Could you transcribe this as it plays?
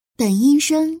本音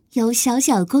声由小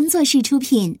小工作室出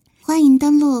品，欢迎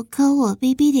登录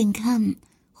Kouwobb.com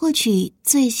获取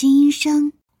最新音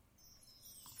声。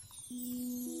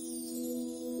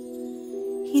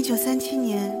1937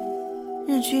年，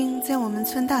日军在我们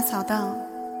村大扫荡，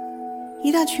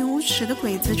一大群无耻的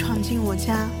鬼子闯进我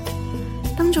家，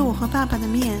当着我和爸爸的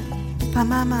面，把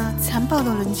妈妈残暴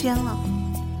地轮奸了。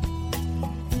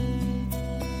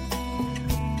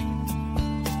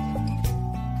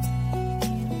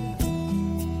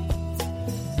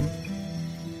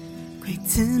鬼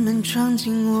子们闯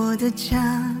进我的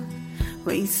家，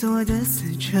猥琐地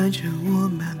撕扯着我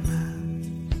妈妈。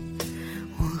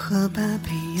我和爸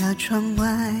背压窗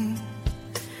外，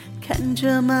看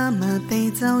着妈妈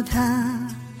被糟蹋。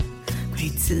鬼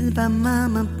子把妈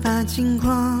妈扒精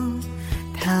光，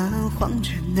她晃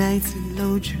着奶子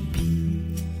露着逼，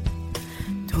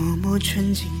多么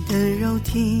纯净的肉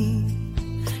体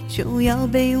就要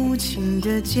被无情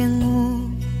的奸污。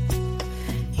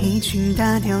一群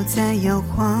大雕在摇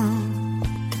晃，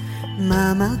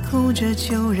妈妈哭着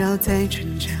求饶在挣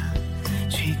扎，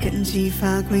却更激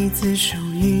发鬼子手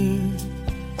语，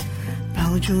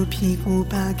抱住屁股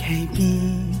扒开逼。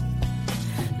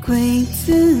鬼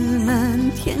子们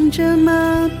舔着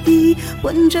马鼻，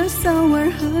闻着骚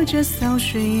味喝着骚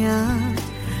水啊，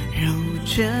揉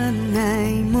着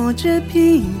奶摸着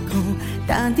屁股，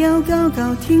大雕高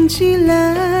高挺起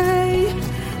来，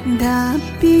大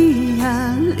臂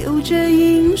啊流着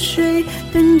饮水，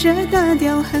等着大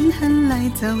雕狠狠来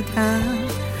糟蹋。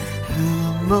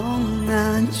噩梦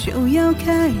啊就要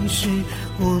开始，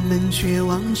我们绝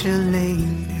望着泪流。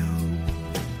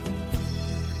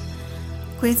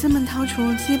鬼子们掏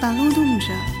出鸡巴撸动着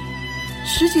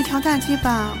，10几条大鸡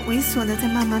巴猥琐地在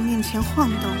妈妈面前晃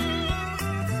动，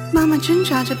妈妈挣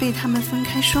扎着被他们分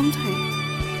开双腿，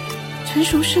成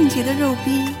熟圣洁的肉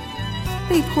逼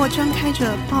被迫张开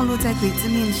着暴露在鬼子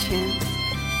面前，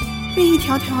被一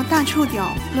条条大臭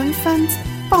屌轮番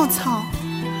暴操。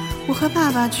我和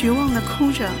爸爸绝望地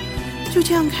哭着，就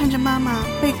这样看着妈妈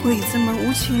被鬼子们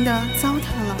无情地糟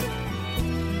蹋了。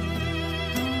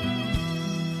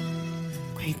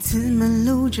鬼子们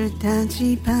撸着大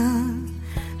鸡巴，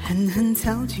狠狠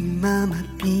操进妈妈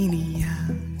逼里呀，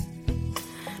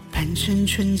半身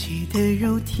纯洁的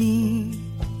肉体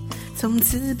从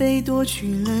此被夺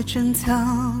去了贞操。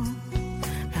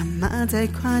妈妈在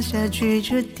胯下撅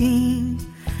着腚，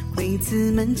鬼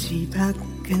子们鸡巴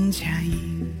更加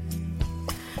硬，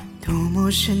多么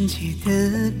圣洁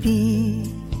的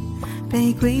逼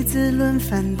被鬼子轮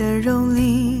番的蹂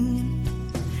躏，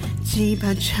鸡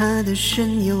巴插得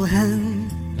深又狠，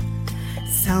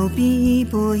骚逼一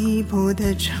波一波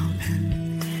的潮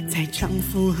喷，在丈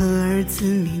夫和儿子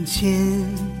面前，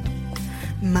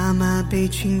妈妈被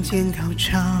群奸高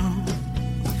潮。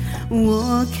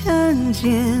我看见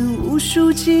无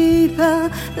数鸡巴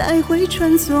来回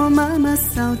穿梭妈妈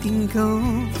骚顶沟，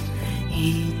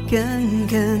一根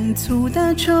根粗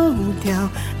大臭屌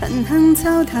狠狠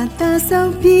操她大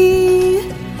骚逼。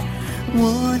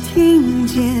我听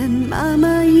见妈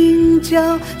妈鹰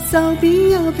叫，骚逼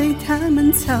要被他们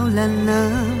操烂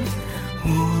了。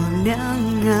我俩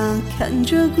啊看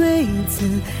着鬼子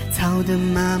操得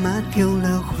妈妈丢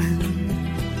了魂，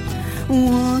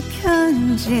我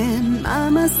看见妈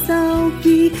妈骚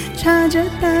逼插着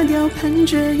大雕喷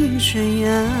着饮水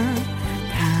啊，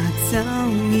她早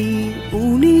已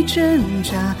无力挣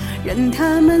扎，任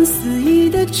他们肆意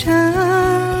的插。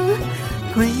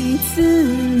鬼子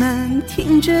们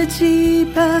挺着鸡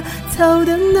巴操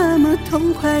得那么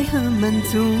痛快和满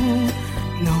足，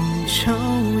浓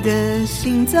稠的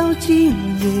腥皂精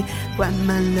液灌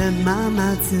满了妈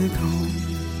妈子宫。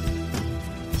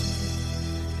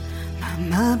妈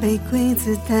妈被鬼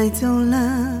子带走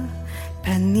了，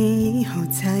半年以后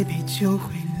才被救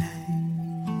回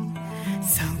来，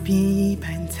骚逼一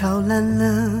半操烂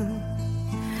了，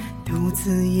肚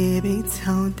子也被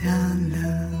操大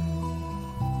了。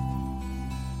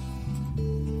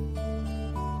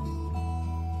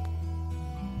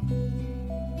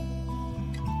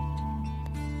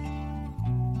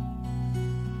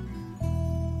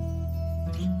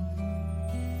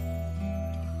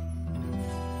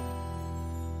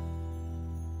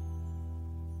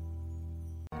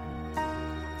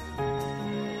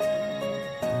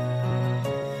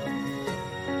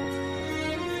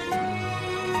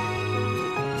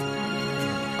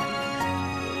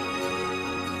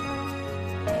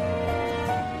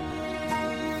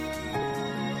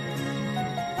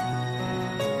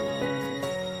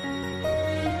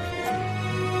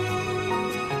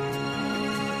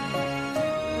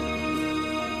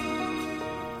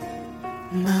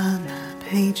妈妈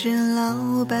陪着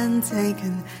老板在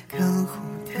跟客户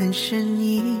谈谈生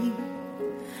意。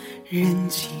人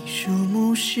情树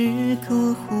木是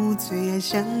客户最爱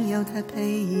想要他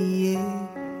陪夜，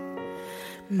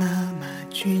妈妈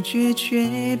拒绝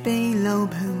却被老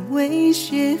板威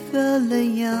胁喝了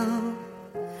药，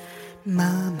妈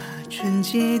妈纯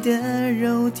洁的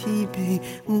肉体被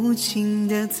无情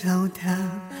的糟蹋，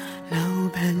老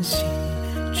板心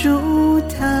住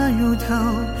他乳头，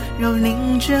蹂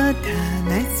躏着他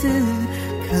奶子，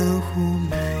客户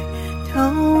埋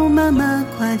头，妈妈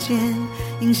跨肩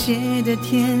阴斜的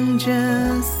舔着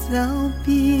扫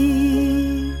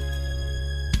臂。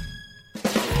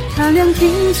他俩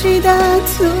挺起大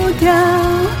粗条，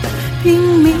拼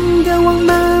命地往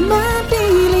妈妈臂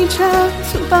里插，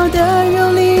粗暴地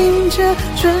蹂躏着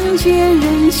纯洁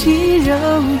人气肉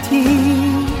体，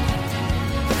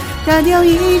打掉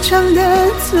一场的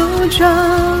粗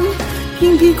壮，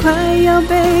瓶皮快要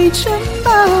被撑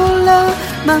爆了，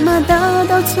妈妈达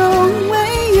到从未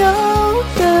有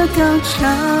的高潮，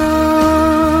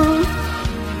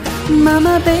妈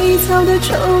妈被操得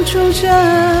抽搐着，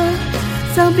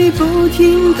骚逼不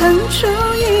停喷出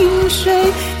饮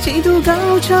水，极度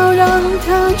高潮让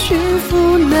她屈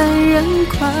服男人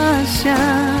胯下，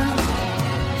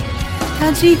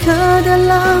她饥渴的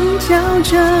狼叫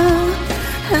着，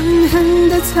狠狠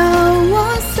地操我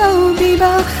骚逼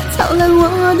吧，操烂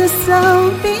我的骚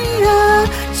逼啊，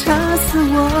插死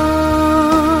我。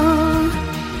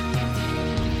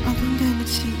老公，对不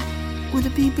起，我的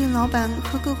逼被老板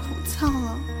和个虎操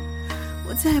了，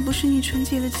我再也不是你纯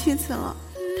洁的妻子了。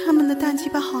他们的大鸡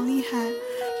巴好厉害，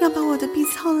要把我的逼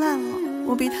操烂了，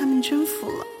我被他们征服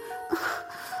了，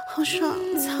好爽，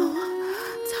操我，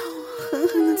操我，狠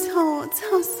狠地操我，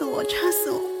操死我，插死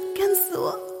我，干死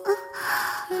我，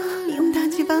用大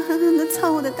鸡巴狠狠地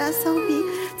操我的大骚逼，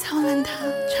操烂它，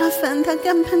插翻它，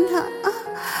干喷它，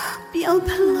不要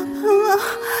喷了，喷了，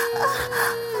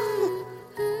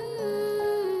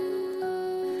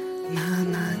妈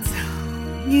妈早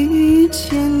已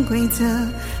潜规则，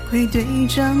愧对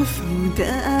丈夫的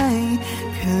爱，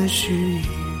可是欲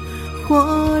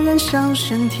火燃烧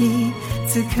身体，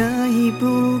此刻已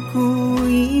不顾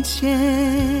一切，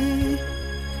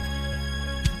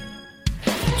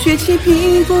撅起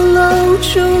屁股露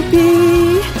出鼻，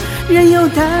任由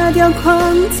大雕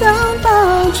狂躁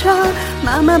爆炸，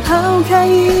妈妈抛开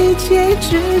一切，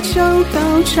只求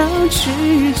高潮持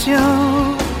久，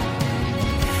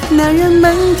男人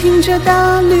们听着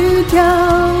大绿调，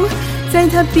在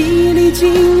他臂里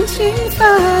尽情发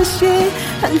泄，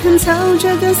狠狠操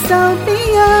着个骚逼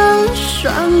啊，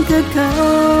爽个够！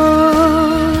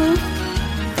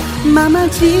妈妈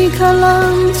饥渴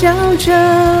狼叫着，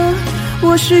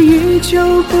我是欲救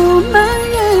不满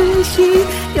人情，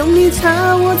用力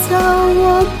擦我操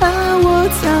我，把我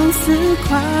操死胯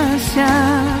下，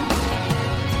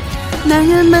男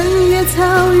人们越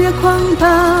操越狂暴，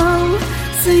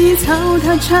肆意操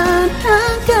他，插他，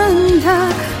干他，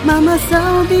妈妈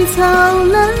骚逼操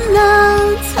烂了，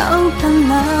操盘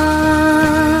了，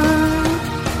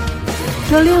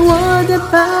可怜我的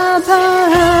爸爸，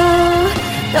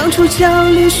到处焦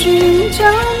虑寻找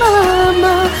妈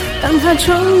妈，当他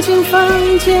冲进房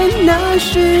间，那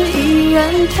时已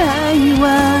然太晚，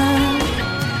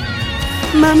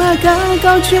妈妈高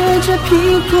高撅着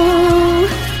屁股，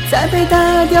在被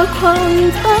打掉狂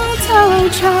逃操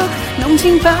场，弄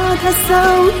劲把他骚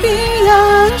逼啊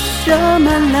射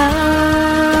满了，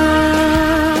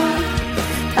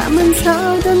他们操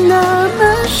得那么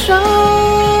爽。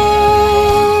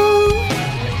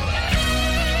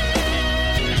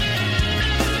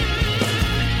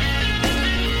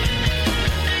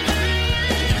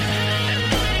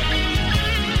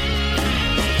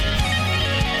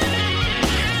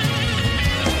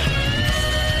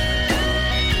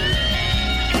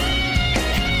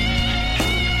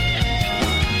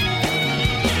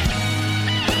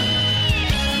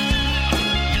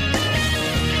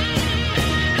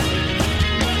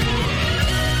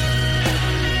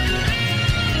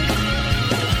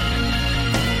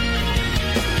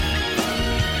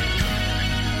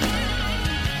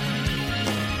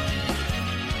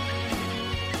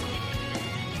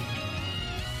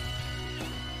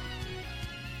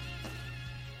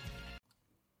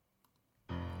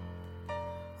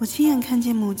我亲眼看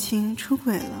见母亲出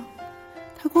轨了，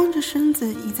她光着身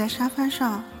子倚在沙发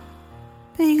上，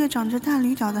被一个长着大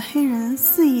驴屌的黑人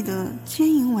肆意的奸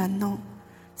淫玩弄，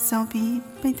骚逼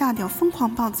被大屌疯狂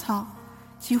暴操，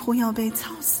几乎要被操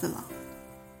死了。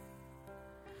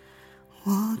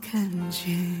我看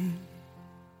见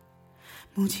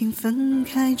母亲分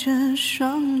开着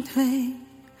双腿，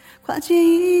跨界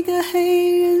一个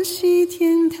黑人细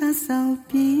舔她骚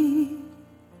逼，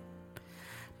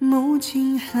母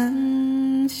亲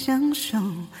很享受，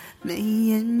眉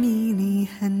眼迷离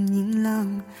很明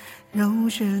朗，揉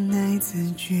着奶子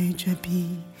撅着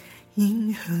鼻，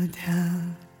迎合她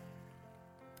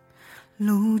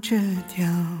撸着掉，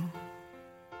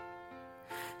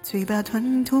嘴巴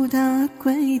吞吐大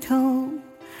龟头，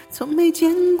从没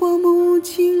见过母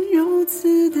亲如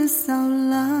此的骚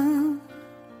浪。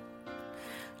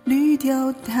绿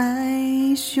调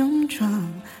太雄壮，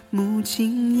母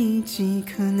亲已饥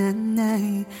渴难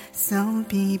耐，骚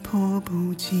逼迫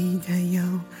不及待要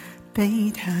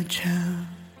被他插。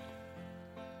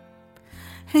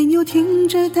黑牛听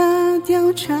着大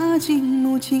调插进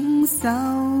母亲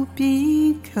骚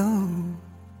逼口，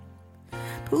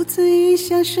噗呲一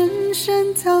下深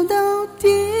深操到底。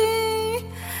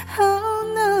 Oh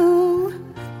no，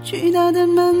 巨大的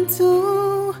满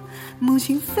足，母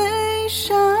亲飞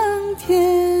上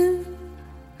天，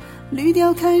绿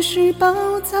调开始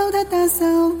暴躁的大骚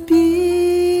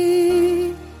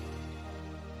逼。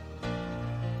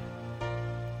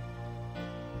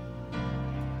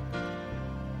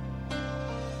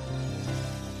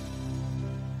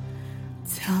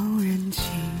草人情，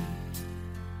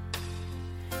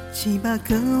鸡巴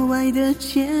格外的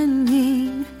坚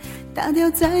硬，大调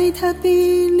在他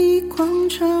鼻里狂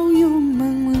潮又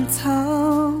猛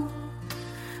操。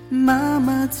妈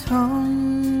妈从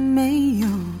没有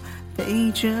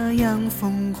被这样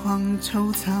疯狂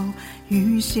抽操，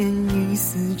欲仙欲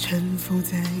死臣服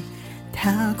在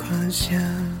他胯下。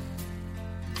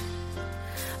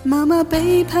妈妈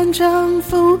背叛丈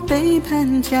夫，背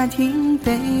叛家庭，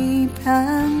背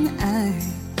叛爱，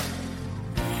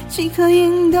饥渴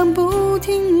应当不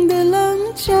停地冷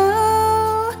叫。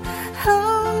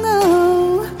Oh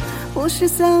no， 我是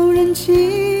骚人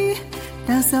妻，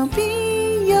大骚逼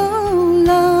有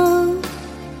狼，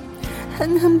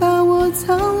狠狠把我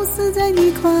操死在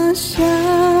你胯下。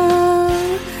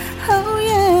Oh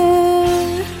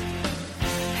yeah，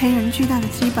 黑人巨大的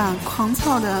鸡巴狂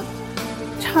操的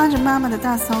插着妈妈的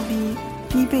大骚逼，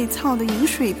逼被操得饮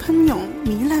水喷涌，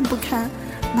糜烂不堪。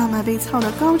妈妈被操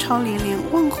得高潮连连，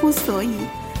忘乎所以。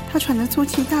她喘着粗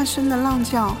气，大声的浪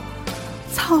叫：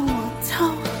操我，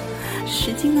操我，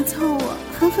使劲的操我，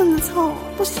狠狠的操我，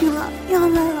不行了，要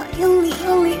来了，用力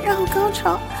用力，让我高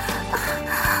潮，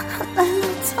来了，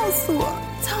操死我，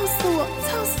操死我，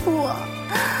操死我。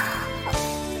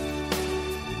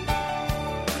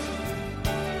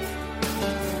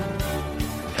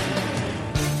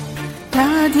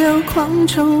大调狂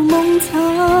抽猛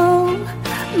操，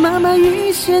妈妈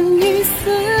欲仙欲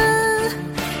死，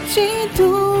极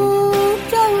度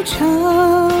高潮，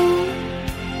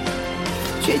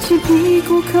撅起屁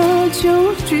股渴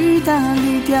求，巨大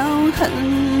绿调狠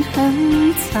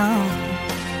狠操，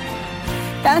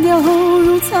大调后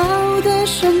入槽的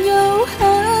深又狠。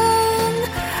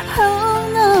Oh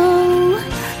no，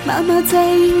 妈妈在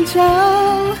阴叫，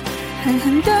狠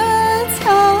狠地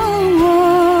操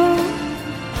我，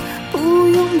不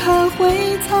用怕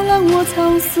会操，让我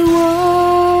操死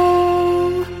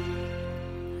我。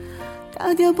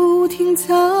大调不停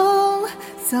操，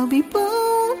骚逼不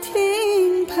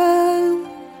停喷，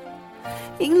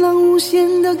淫浪无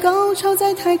限的高潮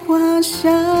在太胯下。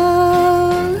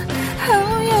Oh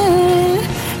yeah，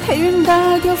 黑人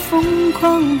大调疯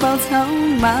狂暴操，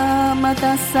妈妈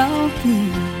大骚逼。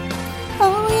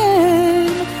Oh yeah，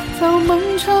 操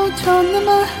猛潮潮那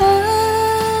么狠。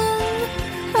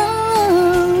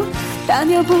大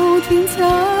调不停操，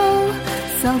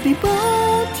骚逼不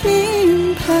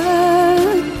停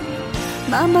喷，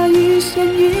妈妈欲仙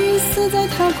欲死在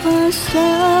他胯下。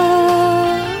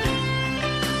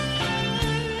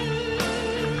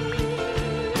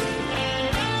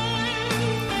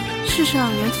世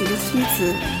上有几个妻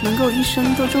子能够一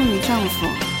生都忠于丈夫，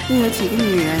又有几个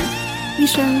女人一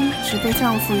生只被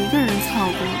丈夫一个人操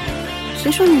过？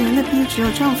谁说女人的逼只有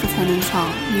丈夫才能操？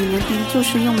女人的逼就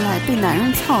是用来被男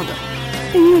人操的，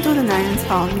被越多的男人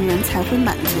操，女人才会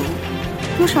满足。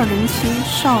多少人妻、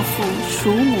少妇、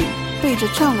熟母背着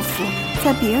丈夫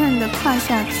在别人的胯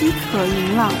下饥渴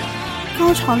淫浪，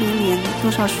高潮连连；多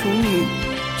少熟女、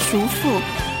熟妇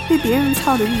被别人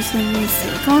操得欲仙欲死，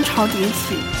高潮迭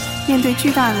起。面对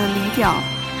巨大的驴屌，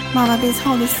妈妈被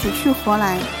操得死去活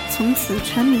来，从此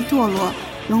沉迷堕落，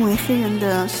沦为黑人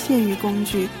的泄欲工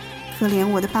具。可怜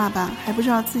我的爸爸还不知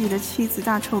道自己的妻子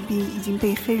大臭逼已经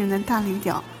被黑人的大驴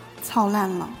屌操烂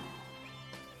了。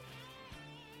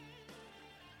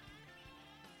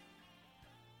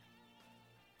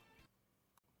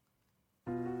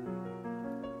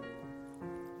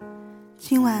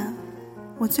今晚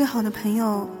我最好的朋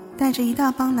友带着一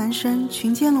大帮男生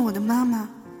群奸了我的妈妈，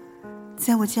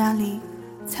在我家里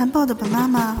残暴地把妈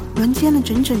妈轮奸了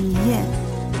整整一夜。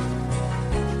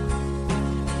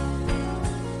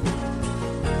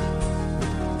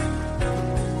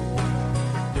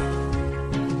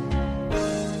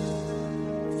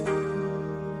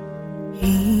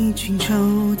一群绸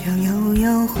条摇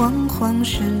摇晃晃，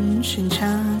深深插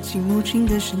进母亲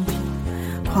的身体，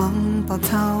狂暴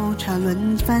操叉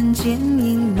轮番剪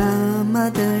引妈妈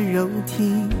的肉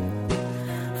体，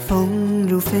风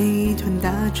如飞吞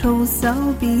大抽扫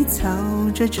鼻，操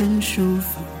着真舒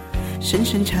服，深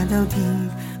深插到底，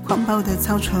狂暴的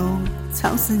操虫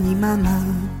操死你妈妈。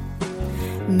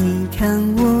你看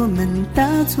我们大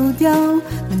粗雕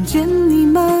轮奸你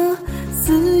妈，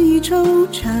肆意抽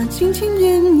插，轻轻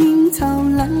眼影，操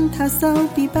烂他扫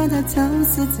笔，把他操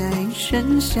死在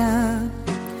身下。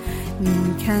你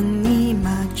看你妈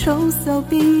抽扫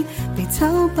笔被操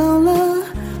爆了，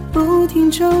不停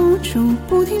抽搐，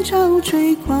不停潮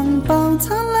吹，狂暴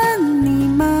操烂你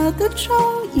妈的臭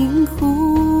阴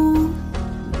户。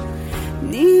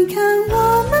你看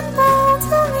我们暴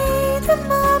操你的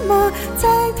妈妈，在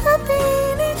她鼻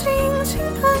里轻轻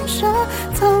喷射，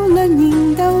操烂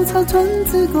阴道，操穿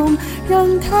子宫，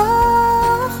让她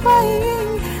怀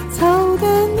孕，操得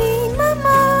你妈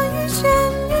妈欲仙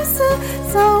欲死，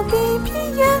扫鼻皮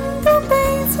眼都被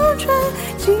操穿，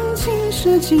轻轻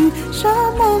射精，杀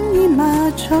满你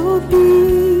妈臭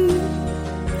鼻。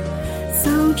扫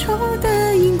臭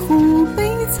的阴户被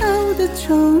操得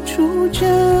抽搐着，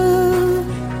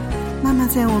妈妈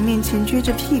在我面前撅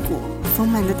着屁股，丰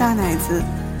满的大奶子，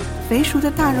肥熟的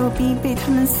大肉逼被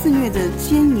他们肆虐的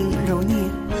奸淫蹂躏。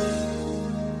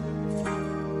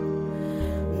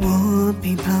我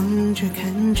背旁着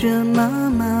看着妈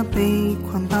妈被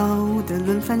狂暴的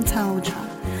轮番操叉，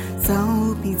扫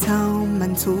鼻操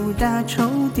满粗大抽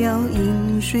掉，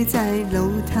饮水在漏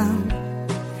淌，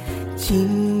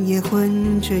今夜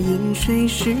混着饮水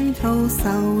石头扫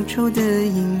臭的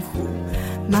阴户，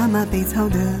妈妈被操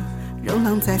的肉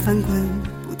浪在翻滚，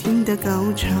不停的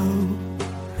高潮。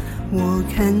我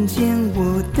看见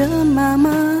我的妈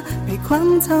妈被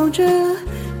狂操着，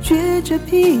撅着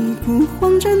屁股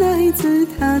晃着奶子，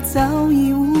她早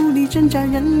已无力挣扎，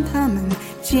任他们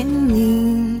奸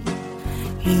淫。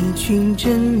一群狰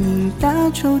狞大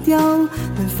臭雕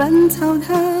们翻操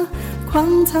她，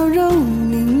狂操蹂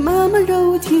躏妈妈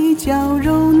肉体，娇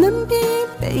柔嫩逼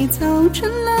被操成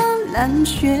了烂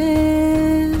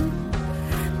血。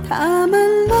他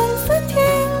们轮番挺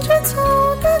着粗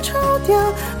大抽雕，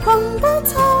狂暴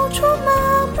操出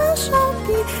妈妈手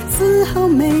臂，丝毫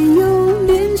没有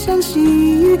怜香惜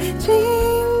玉，尽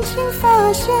情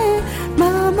发泄。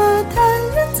妈妈坦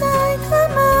然在他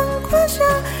们胯下，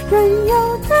任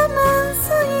由他们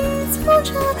肆意操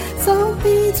着，扫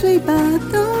鼻嘴巴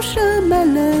都射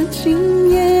满了精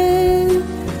液。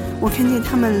我看见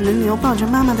他们轮流抱着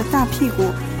妈妈的大屁股，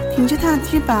挺着大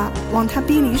鸡巴往他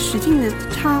逼里使劲的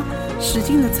插，使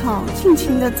劲的操，尽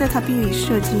情的在他逼里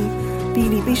射精，逼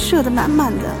里被射得满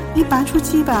满的，一拔出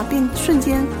鸡巴便瞬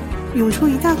间涌出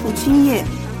一大股精液，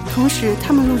同时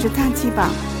他们露着大鸡巴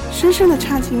深深的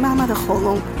插进妈妈的喉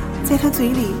咙，在她嘴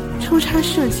里抽插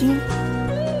射精。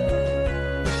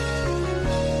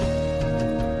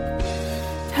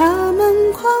他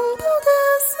们狂暴的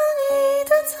肆意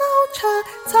的操叉，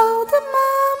操得妈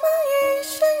妈欲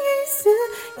仙欲死，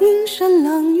阴山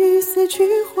狼欲死去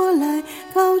活来，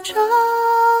高潮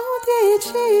迭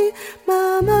起。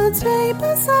妈妈嘴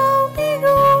巴扫鼻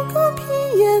如狗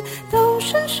屁眼，都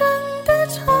深深的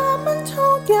插满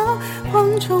抽掉，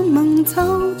狂抽猛操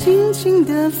尽情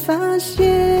的发泄。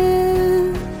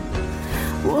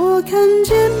我看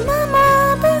见妈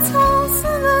妈被操死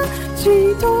了，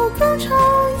极度高潮，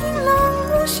阴浪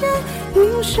无限，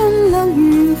阴神浪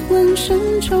欲浑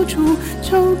身抽搐，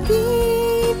臭屁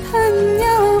喷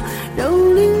尿，蹂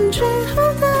躏之后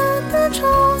的大臭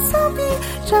扫鼻，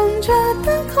张着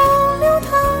的口流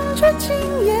淌着精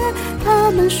液，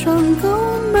他们双狗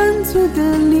满足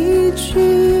的离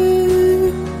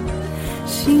去。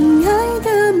心爱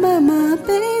的妈妈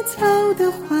被操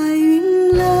的怀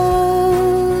孕了，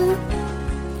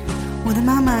我的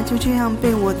妈妈就这样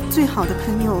被我最好的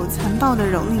朋友残暴的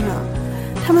蹂躏了。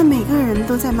他们每个人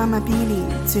都在妈妈逼里、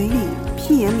嘴里、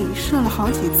屁眼里射了好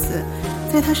几次，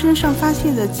在她身上发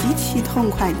泄的极其痛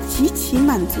快，极其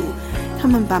满足。他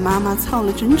们把妈妈操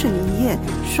了整整一夜，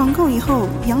爽够以后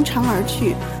扬长而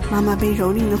去，妈妈被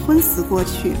蹂躏的昏死过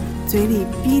去，嘴里、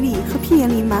逼里和屁眼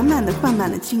里满满的灌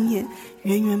满了精液，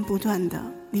源源不断的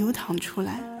流淌出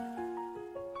来。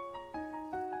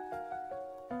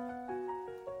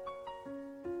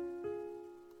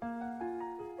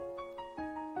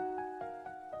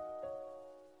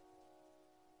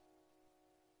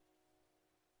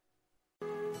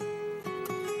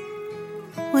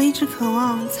一直渴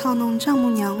望操弄丈母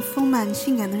娘丰满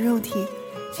性感的肉体，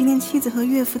今天妻子和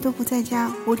岳父都不在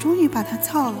家，我终于把她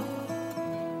操了。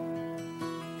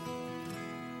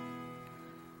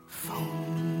丰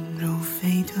乳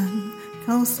肥臀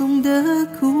高耸的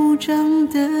鼓胀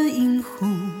的阴户，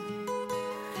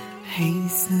黑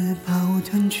丝包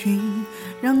臀裙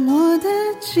让我的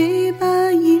鸡巴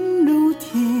硬如铁，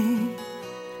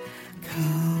渴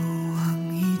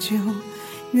望依旧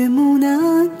悦目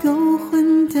那勾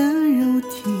魂的肉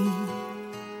体，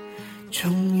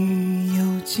终于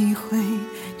有机会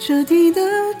彻底的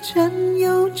占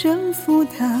有征服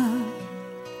它，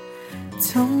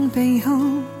从背后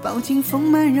抱紧丰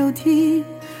满肉体，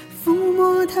抚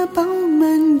摸它饱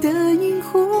满的阴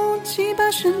户，鸡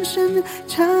巴深深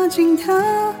插进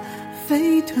它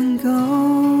肥臀沟，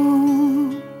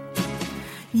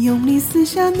用力撕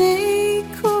下内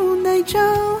裤奶罩，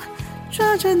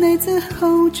抓着奶子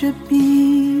吼着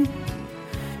逼，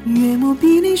岳母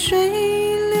比例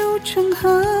水流成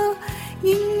河，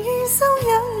阴雨瘙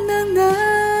痒难耐，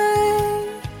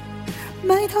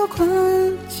埋头跨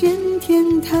肩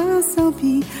舔他骚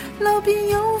逼，老逼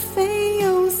又肥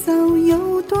又骚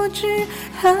又多汁，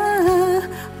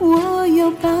我要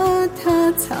把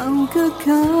它操个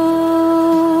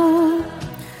够。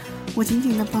我紧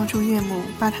紧地抱住岳母，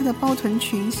把她的包臀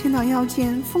裙掀到腰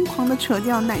间，疯狂地扯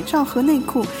掉奶罩和内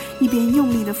裤，一边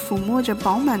用力地抚摸着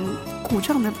饱满鼓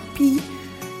胀的逼，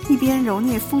一边揉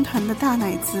捏丰团的大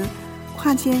奶子，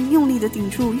胯间用力地顶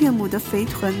住岳母的肥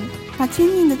臀，把坚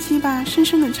硬的鸡巴深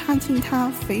深地插进她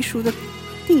肥熟的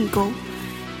腚沟，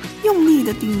用力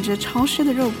地顶着潮湿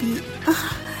的肉逼。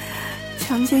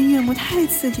强奸岳母太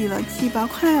刺激了，鸡巴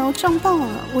快要胀爆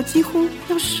了，我几乎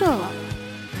要射了。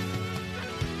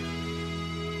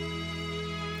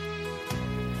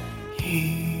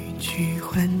欲拒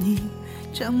还迎，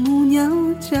丈母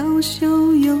娘娇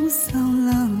羞又骚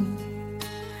浪，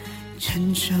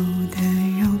成熟的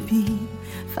肉壁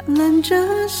泛滥着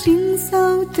腥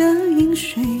臊的饮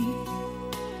水，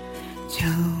娇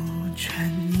喘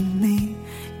盈眉，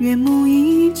岳母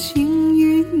已情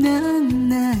欲难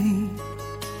耐，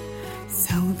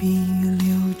骚逼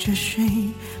流着水，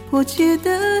迫切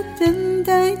地等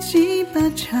待鸡巴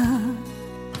插，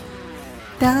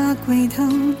大龟头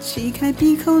气开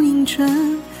闭口阴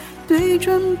唇，对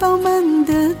准饱满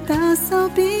的大骚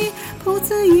逼，噗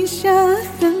呲一下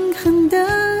狠狠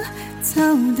地操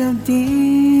到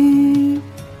底，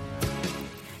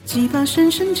鸡巴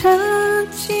深深插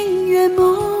进岳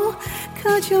母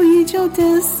渴求已久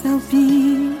的骚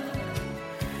逼，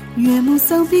岳母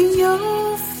骚逼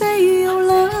又肥又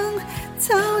浪，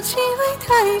操起来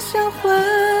太销魂，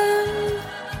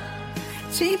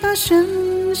鸡巴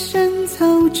深深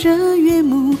操着岳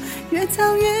母，越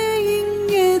操越硬，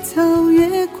越操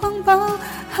越狂暴，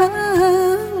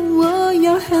我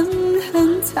要狠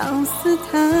狠操死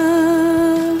他！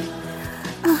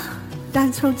大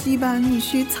臭鸡巴女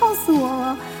婿操死我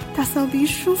了，大骚逼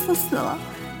舒服死了，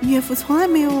岳父从来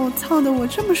没有操得我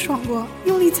这么爽过，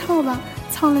用力操吧，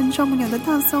操烂丈母娘的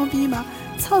大骚逼吧，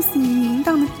操死你淫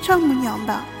荡的丈母娘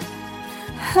吧！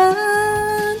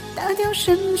大雕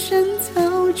深深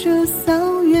操着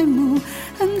骚岳母，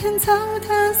狠狠操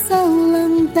他骚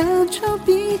浪大臭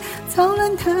逼，操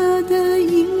烂他的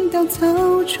阴道，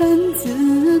操穿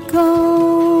子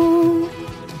宫。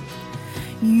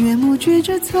岳母觉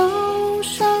着操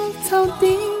上操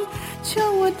顶，求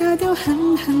我大雕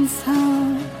狠狠操，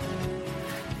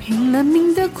拼了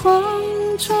命的狂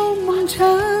抽猛插，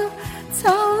操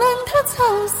烂他，操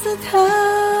死他。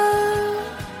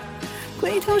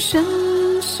龟头深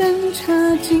深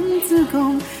插进子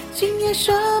宫，今夜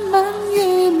射满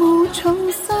岳母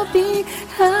冲骚逼，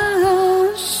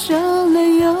射了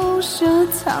又射，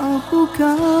操不够。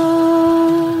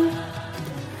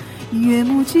岳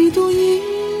母嫉妒淫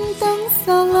荡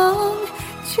骚浪，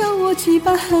求我鸡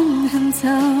巴狠狠操，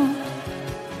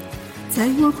在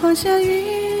我胯下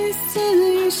欲死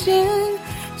欲仙，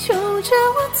求着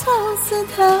我操死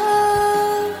他。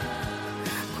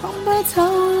狂暴操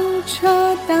插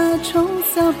大冲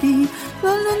骚逼，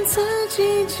乱伦刺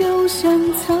激就像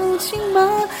操青马，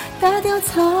大雕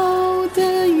操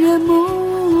的岳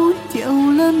母丢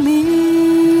了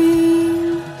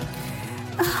命。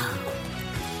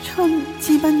臭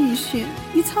鸡巴女婿，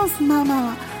你操死妈妈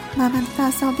了，妈妈的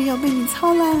大骚逼要被你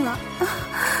操烂了。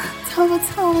操吧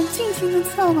操吧，尽情的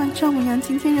操吧，丈母娘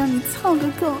今天让你操个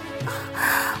够。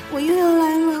我又要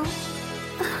来了，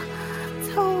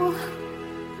操我，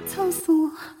操死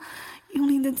我，用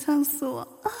力的操死我！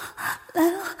来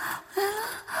了来了！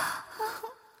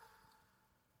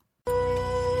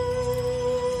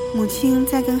母亲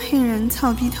在跟黑人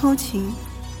操逼偷情，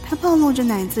他暴露着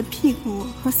奶子、屁股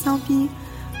和骚逼，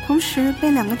同时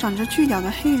被2个长着巨屌的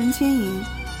黑人奸淫。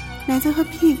奶子和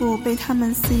屁股被他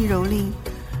们肆意蹂躏，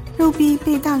肉逼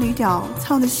被大驴屌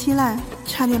操得稀烂，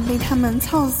差点被他们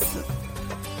操死。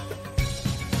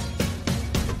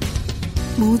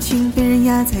母亲被人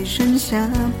压在身下，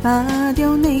拔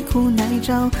掉内裤奶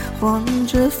罩，晃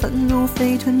着愤怒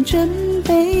沸腾，正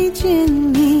被奸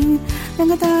淫。2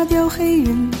个大屌黑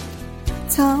人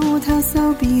操他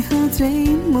骚逼喝醉，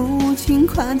母亲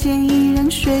跨肩依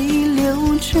然水流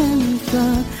成河。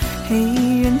黑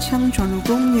人强撞入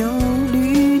公牛，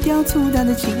绿屌粗大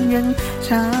的情人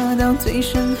插到最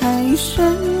深，还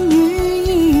生育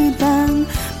一半。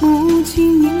母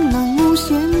亲引狼无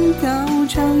限，高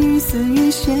潮欲死欲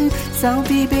仙，骚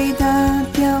逼被打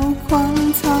掉，狂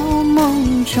操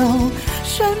猛抽。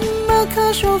什么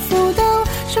可说妇道，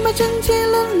什么贞洁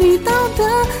伦理道德，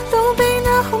都被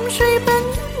那洪水般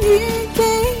雨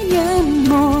给淹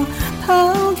没。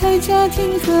抛开家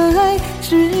庭和爱，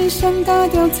只想打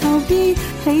掉草逼，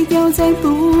黑屌在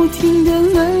不停地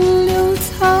轮流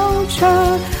操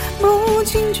叉。母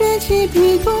亲撅起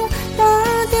屁股，打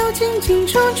掉进进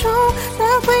出出，大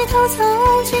龟头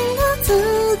操进了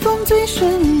子宫最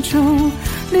深处。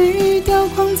绿屌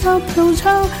狂操口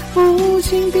潮，母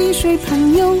亲鼻水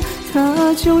喷涌，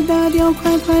渴求打掉，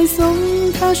快快送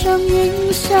他上云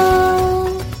霄。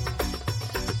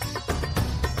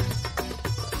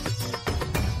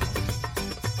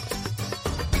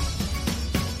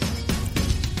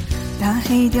大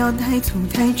黑屌太粗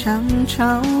太长，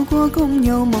超过公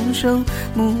牛猛兽，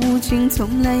母亲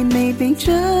从来没被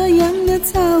这样的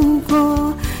操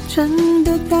过。撑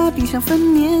的大臂像粉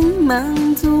面，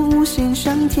满足无限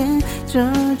上天，这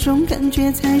种感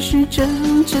觉才是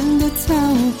真正的操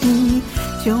逼。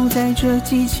就在这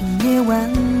激情夜晚，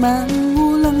满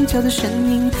屋狼叫的声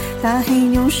音，大黑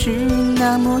牛是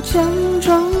那么强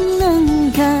壮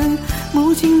能干。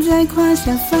母亲在胯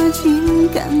下发情，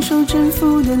感受征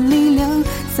服的力量，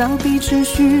骚逼持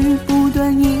续不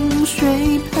断，饮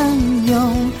水喷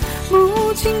涌。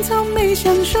母亲从没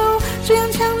享受这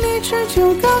样强烈持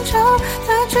久高潮，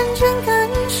她真正感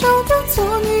受到做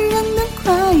女人的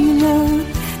快乐。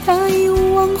她义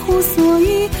无忘乎所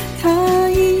以，她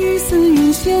已欲死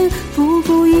欲仙，不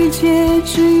顾一切，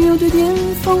只有对巅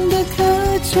峰的渴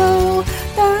求。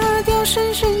大屌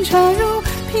深深插入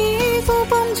屁股，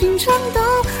绷紧颤抖，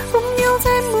公牛在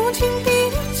母亲臂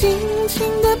尽情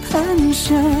的喷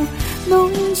射，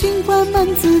浓精灌满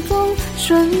子宫，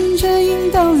顺着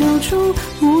阴道流出，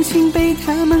母亲被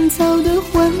他们操得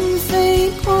魂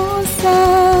飞魄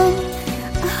散。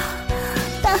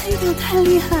大黑屌太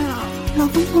厉害了，老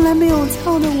公从来没有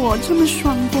操得我这么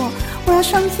爽过，我要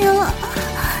上天了！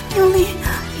用力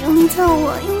用力操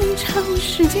我，用力插我，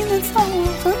使劲的操我，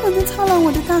狠狠的操烂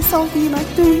我的大骚逼吧！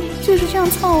对，就是这样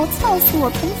操我，操死我，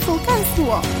捅死我，干死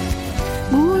我！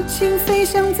母亲飞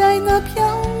翔在那缥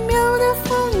缈的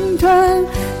风端，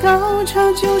高潮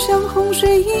就像洪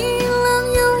水，一浪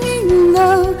又一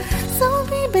浪，骚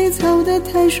逼被操得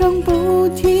太爽，不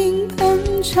停喷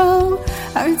潮，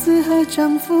儿子和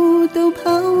丈夫都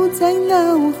抛在脑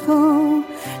后，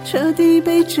彻底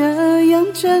被这样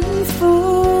征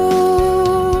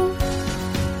服。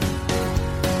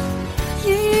一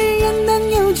人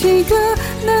难有几个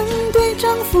能对丈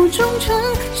夫忠诚，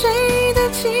谁的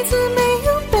妻子没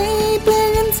有被别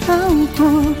人操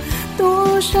过？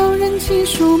多少人妻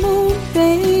数目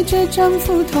背着丈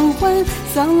夫偷换，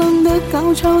骚浪的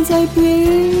高潮在别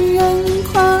人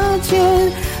胯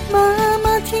间。妈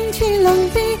妈挺起狼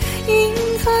臂，迎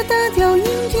合大屌阴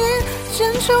间，享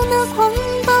受那狂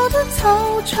暴的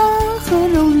操叉和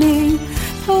蹂躏。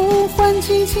偷换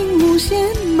激情无限，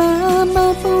妈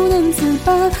妈不能自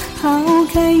拔，抛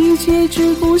开一切，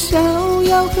只顾逍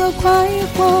遥和快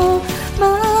活。妈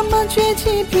妈撅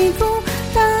起屁股，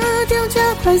大屌加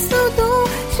快速度，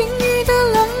性欲的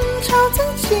浪潮在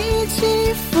起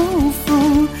起伏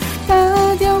伏。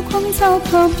大屌狂操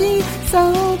炮逼，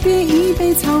骚逼已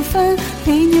被操翻，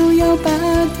黑牛要把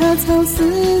它操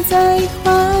死在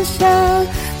胯下。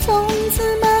从此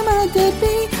妈妈的逼，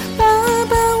爸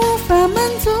爸无法满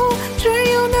足，只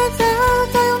有那大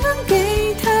屌能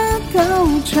给他高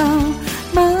潮。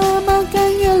妈妈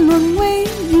甘愿沦为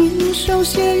因受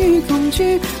血与恐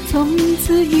惧，从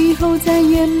此以后再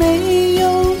也没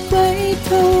有回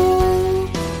头。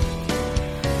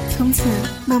从此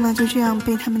妈妈就这样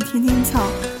被他们天天操，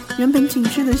原本紧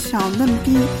致的小嫩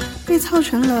逼被操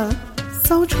成了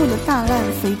骚臭的大烂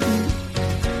肥逼。